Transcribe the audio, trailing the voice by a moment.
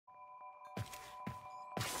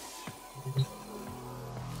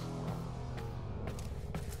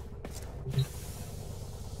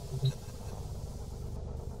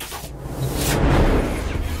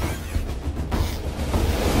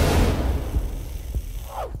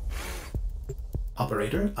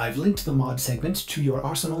Operator, I've linked the mod segment to your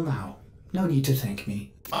arsenal now. No need to thank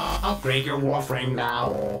me. Upgrade your warframe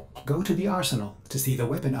now. Go to the arsenal to see the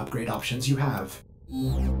weapon upgrade options you have.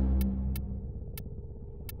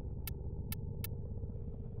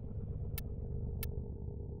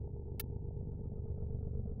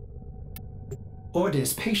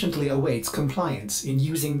 Ordis patiently awaits compliance in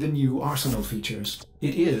using the new arsenal features.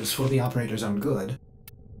 It is for the operator's own good.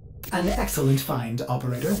 An excellent find,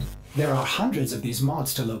 Operator. There are hundreds of these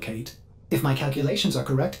mods to locate. If my calculations are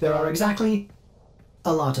correct, there are exactly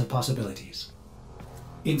a lot of possibilities.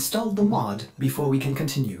 Install the mod before we can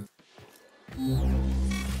continue.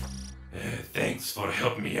 Thanks for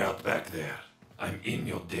helping me out back there. I'm in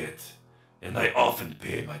your debt, and I often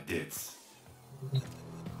pay my debts.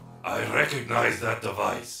 I recognize that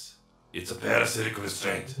device. It's a parasitic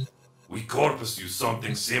restraint. We Corpus use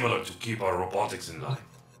something similar to keep our robotics in line.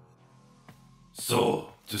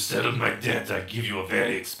 So, to settle my debt, I give you a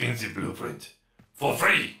very expensive blueprint. For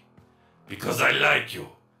free! Because I like you.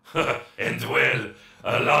 And well,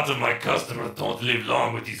 a lot of my customers don't live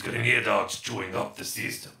long with these grenade dogs chewing up the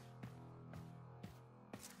system.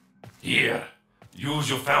 Here, use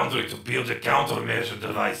your foundry to build a countermeasure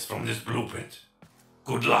device from this blueprint.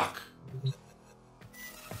 Good luck.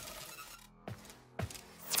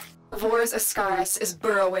 Vor's Ascaris is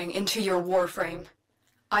burrowing into your warframe.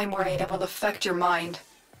 I'm worried it will affect your mind.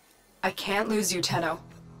 I can't lose you, Tenno.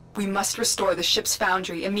 We must restore the ship's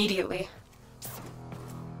foundry immediately.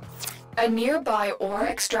 A nearby ore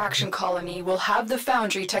extraction colony will have the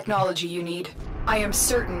foundry technology you need. I am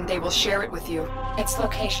certain they will share it with you. Its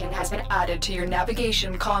location has been added to your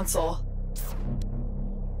navigation console.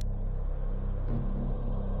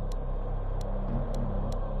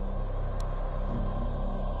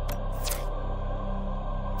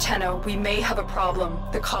 Tenno, we may have a problem.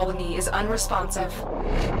 The colony is unresponsive.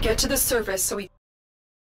 Get to the surface so we...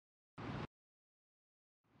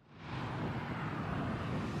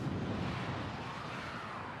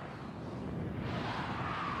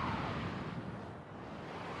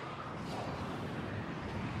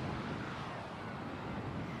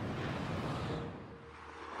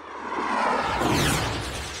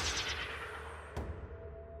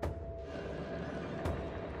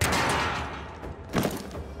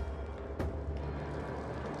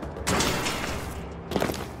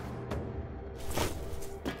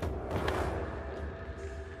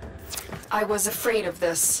 I was afraid of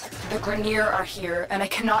this. The Grenier are here, and I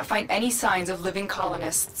cannot find any signs of living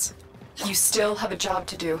colonists. You still have a job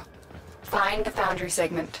to do. Find the foundry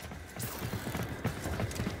segment.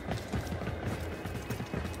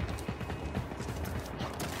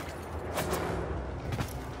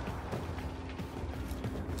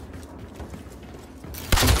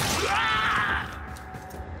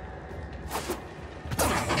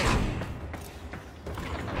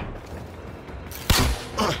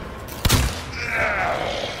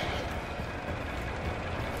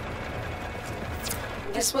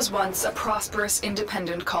 This was once a prosperous,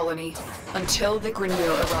 independent colony, until the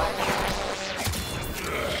Grenier arrived.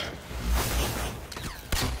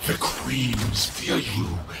 The Queens fear you,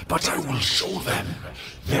 but I will show them.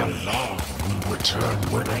 Their love will return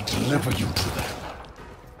when I deliver you to them.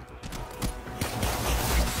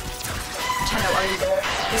 Tenno, are you there?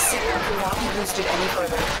 The signal cannot be boosted any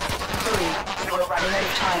further. Hurry, you are running out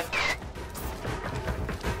of time.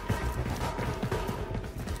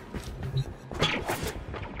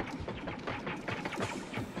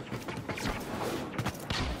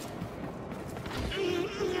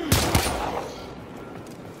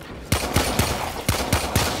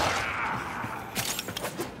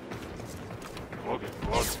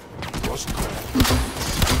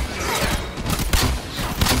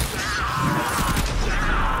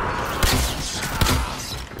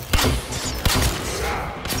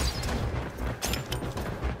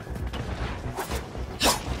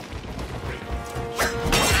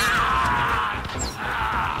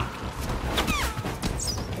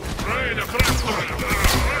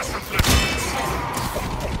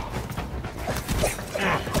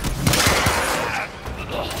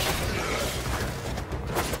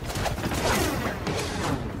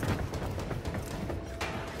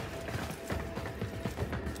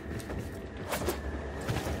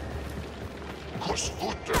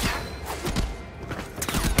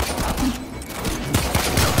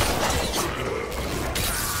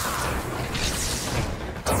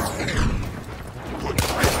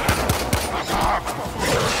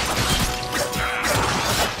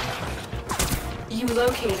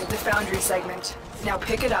 located the foundry segment. Now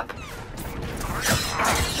pick it up.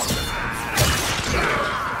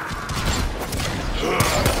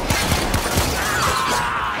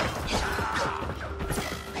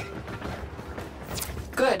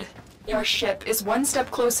 Good. Your ship is one step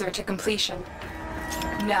closer to completion.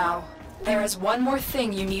 Now, there is one more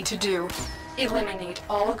thing you need to do. Eliminate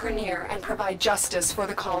all Grenier and provide justice for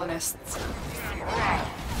the colonists.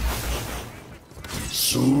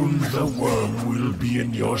 Soon the worm will be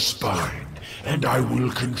in your spine, and I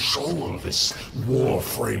will control this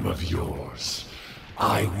warframe of yours.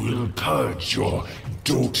 I will purge your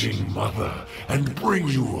doting mother and bring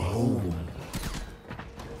you home.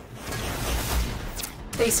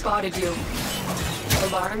 They spotted you.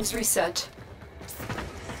 Alarms reset.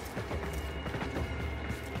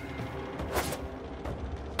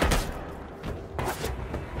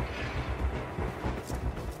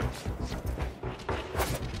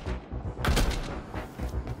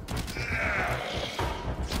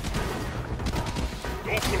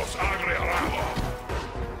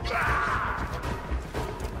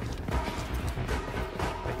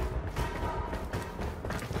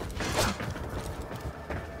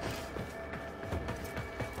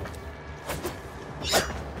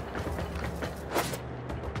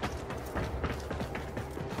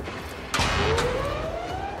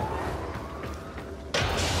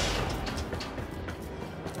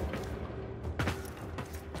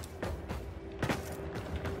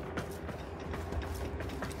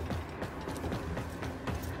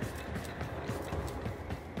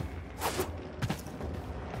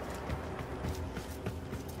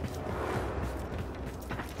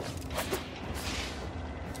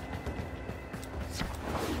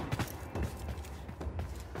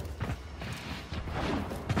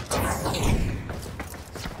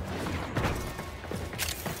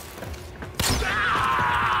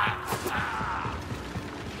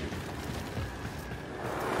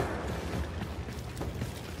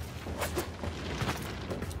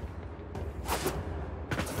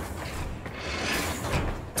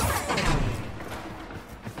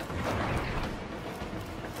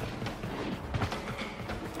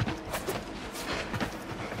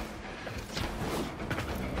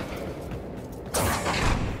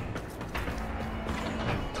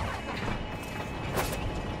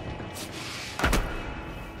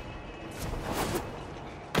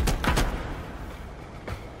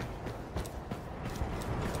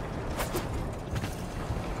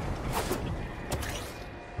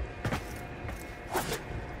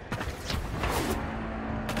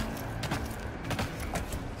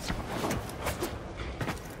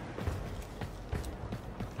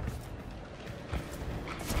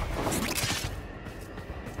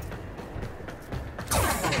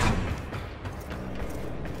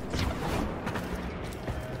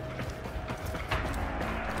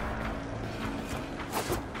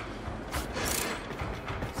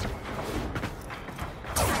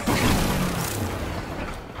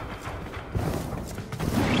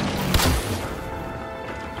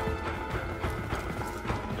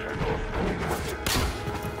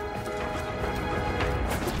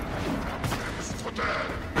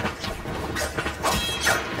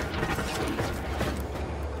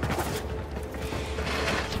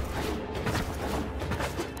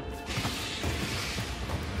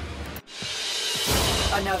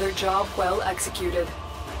 Another job well executed.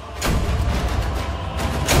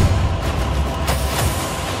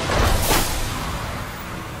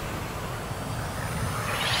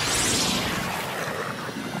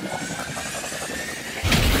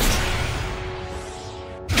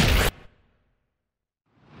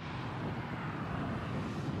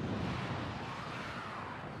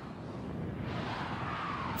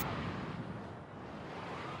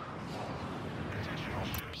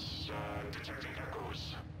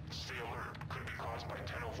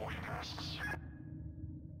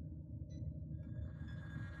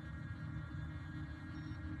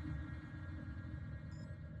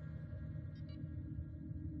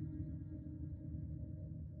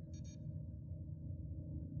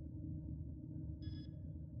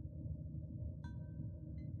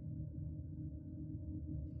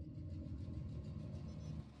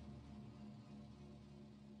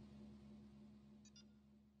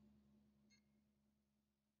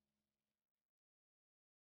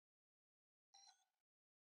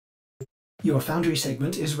 Your foundry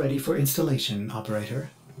segment is ready for installation, Operator.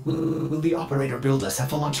 Will the Operator build a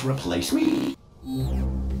cephalon to replace me?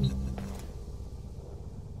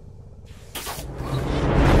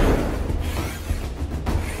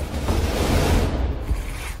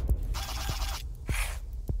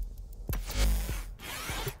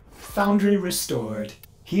 Foundry restored.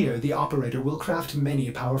 Here, the operator will craft many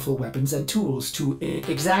powerful weapons and tools to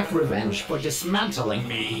Exact revenge for dismantling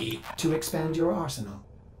me. to expand your arsenal.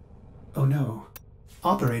 Oh no.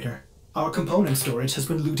 Operator, our component storage has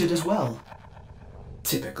been looted as well.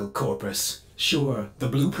 Typical Corpus. Sure, the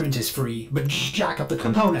blueprint is free, but jack up the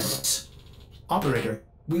components. Operator,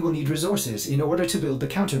 we will need resources in order to build the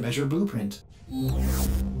countermeasure blueprint.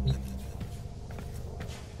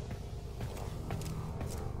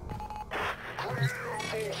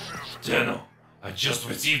 Tenno, I just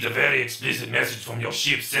received a very explicit message from your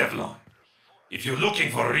ship, Sevlon. If you're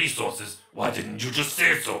looking for resources, why didn't you just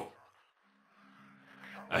say so?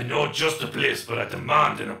 I know just the place, but I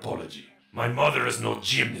demand an apology. My mother is no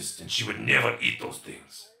gymnast, and she would never eat those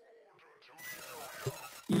things.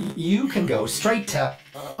 You can go straight to...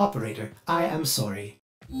 Operator, I am sorry.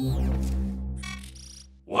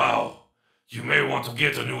 Wow, you may want to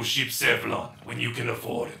get a new ship, Sevlon, when you can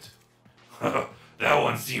afford it. That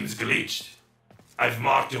one seems glitched. I've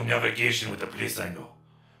marked your navigation with a place I know.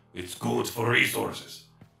 It's good for resources,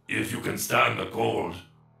 if you can stand the cold.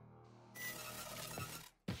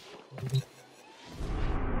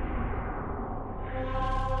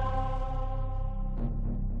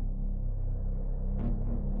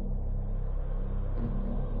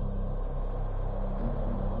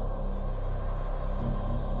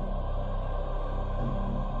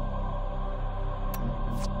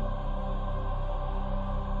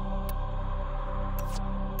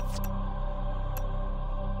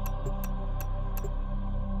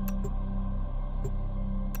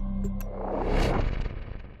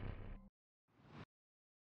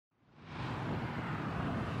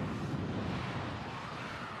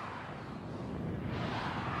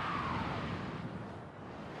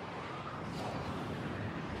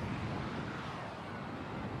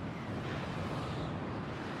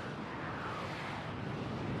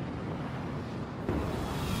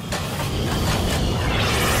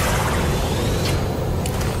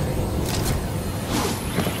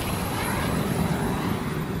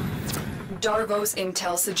 Darvo's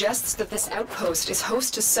intel suggests that this outpost is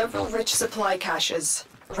host to several rich supply caches.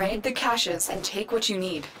 Raid the caches and take what you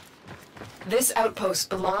need. This outpost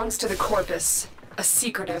belongs to the Corpus, a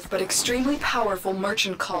secretive but extremely powerful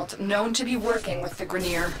merchant cult known to be working with the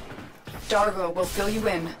Grenier. Darvo will fill you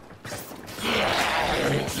in.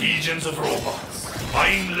 Legions of robots,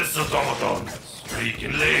 mindless automatons,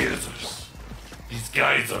 freaking lasers. These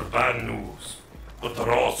guys are bad news, but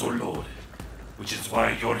they're also loaded, which is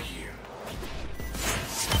why you're here.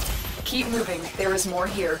 Keep moving, there is more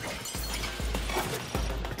here.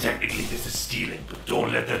 Technically this is stealing, but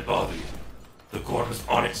don't let that bother you. The Corpus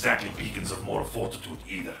aren't exactly beacons of moral fortitude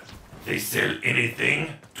either. They sell anything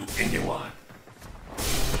to anyone.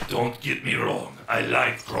 Don't get me wrong, I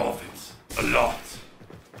like profits. A lot.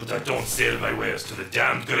 But I don't sell my wares to the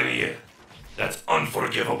damned Grenier. That's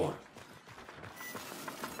unforgivable.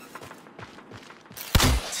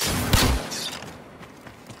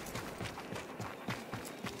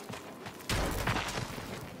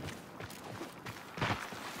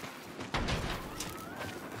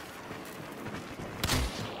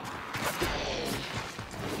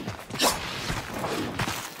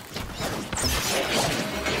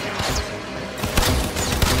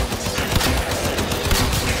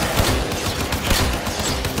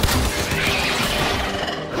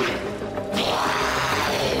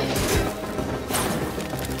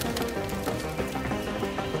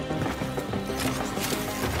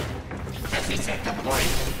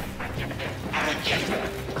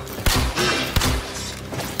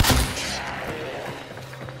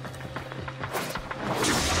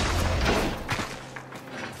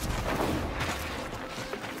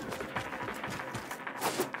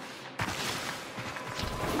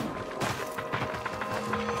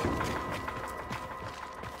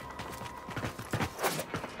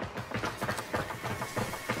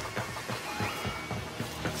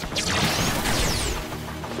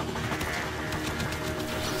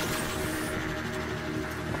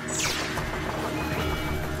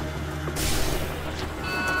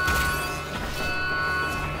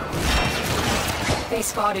 They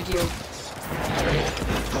spotted you.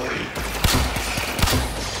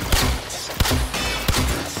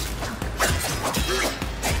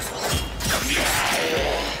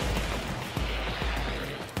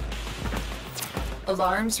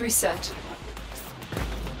 Alarms reset.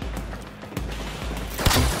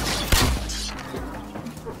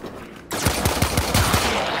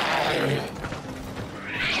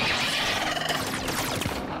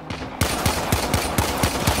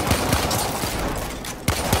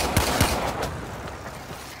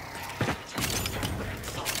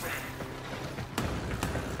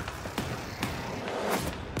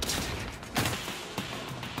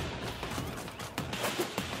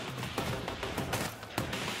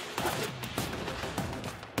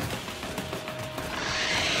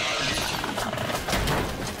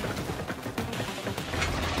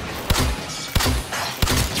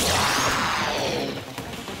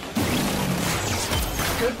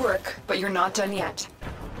 work, but you're not done yet.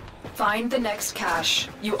 Find the next cache.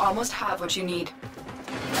 You almost have what you need.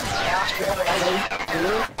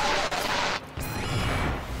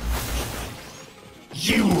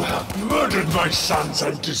 You have murdered my sons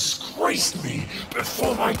and disgraced me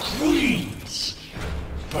before my queens.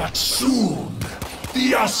 But soon,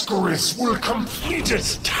 the Ascaris will complete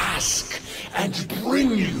its task and bring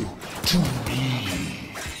you to me.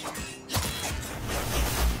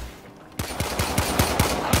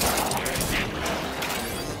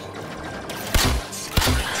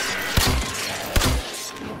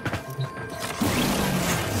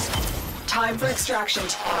 Time for extraction.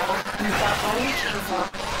 You've got all you came for.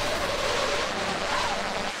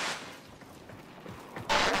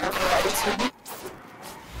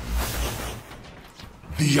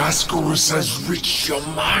 The Ascaris has reached your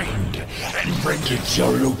mind and rendered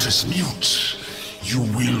your lotus mute. You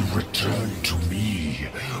will return to me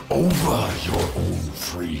over your own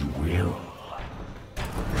free will.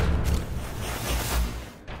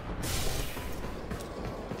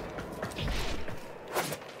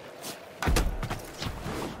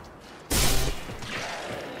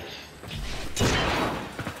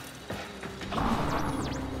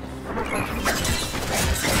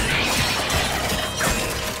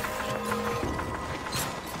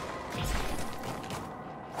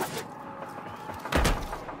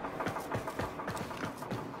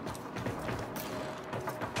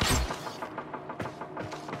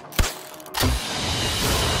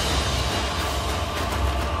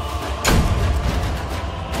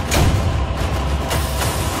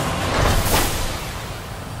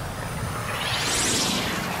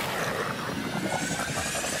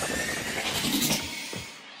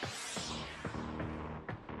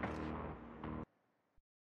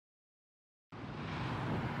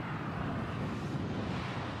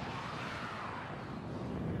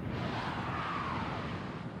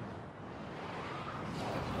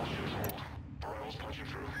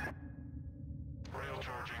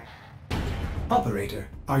 Operator,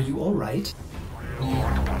 are you all right?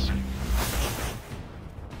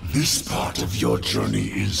 This part of your journey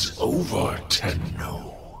is over,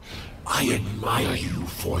 Tenno. I admire you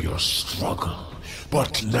for your struggle,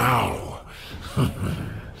 but now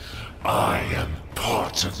I am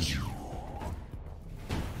part of you.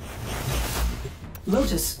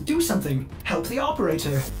 Lotus, do something. Help the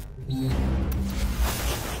operator.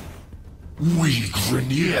 We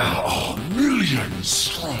Grineer are millions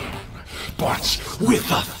strong, but with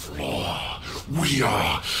a flaw. We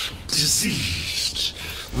are diseased,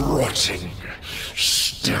 rotting,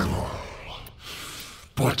 sterile.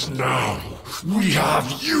 But now we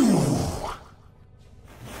have you!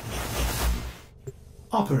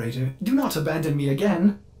 Operator, do not abandon me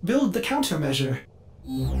again. Build the countermeasure.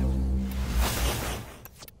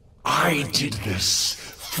 I did this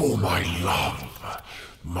for my love,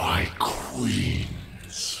 my queens.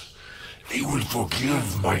 They will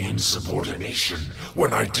forgive my insubordination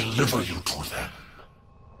when I deliver you to them.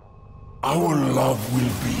 Our love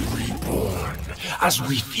will be reborn as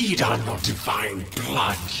we feed on your divine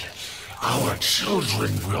blood. Our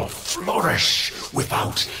children will flourish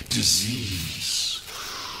without disease.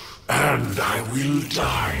 And I will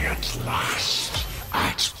die at last,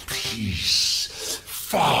 at peace.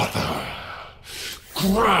 Father,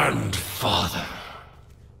 grandfather.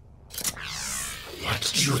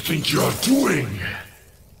 What do you think you're doing?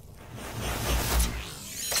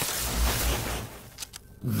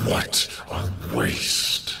 What a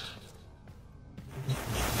waste.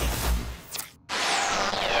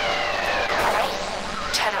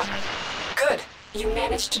 Tenno. Good. You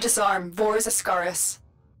managed to disarm Vor's Ascaris.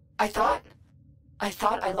 I thought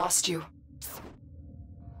I lost you.